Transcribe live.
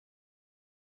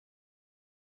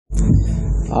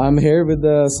I'm here with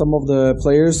some of the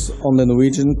players on the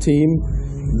Norwegian team.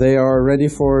 They are ready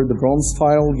for the bronze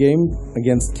final game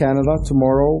against Canada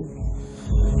tomorrow.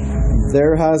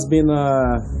 There has been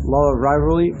a lot of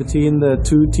rivalry between the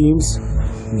two teams.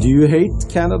 Do you hate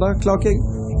Canada, Clarke?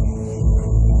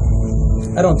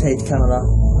 I don't hate Canada,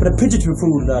 but a pitiful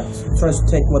fool that tries to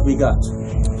take what we got.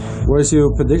 What is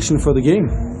your prediction for the game?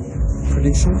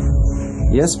 Prediction?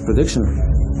 Yes, prediction.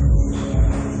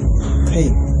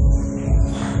 Pain.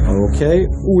 Okay,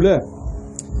 Ole.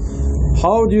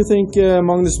 How do you think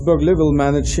Magnus Bøgle will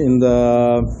manage in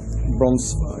the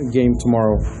bronze game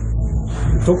tomorrow?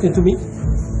 Talking to me.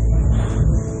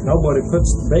 Nobody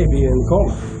puts the baby in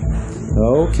coma.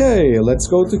 Okay, let's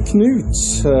go to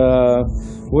Knut.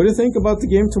 What do you think about the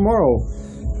game tomorrow?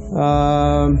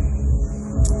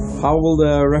 How will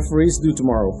the referees do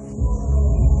tomorrow?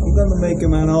 I'm gonna make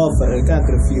him an offer I can't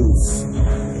refuse.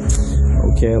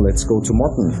 Okay, let's go to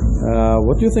Morten.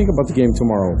 What do you think about the game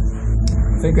tomorrow?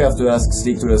 I think we have to ask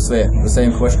Stig to the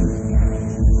same question.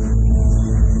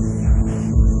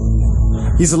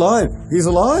 He's alive! He's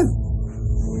alive!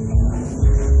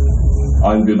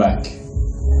 I'll be back.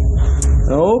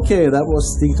 Okay, that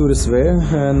was Stig Tore Sve.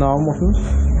 Now, Morten?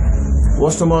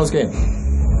 Watch tomorrow's game.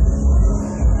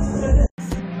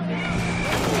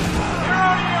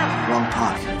 Wrong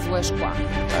puck.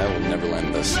 I will never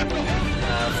land this.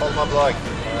 Follow my blog.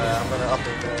 I'm gonna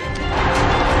update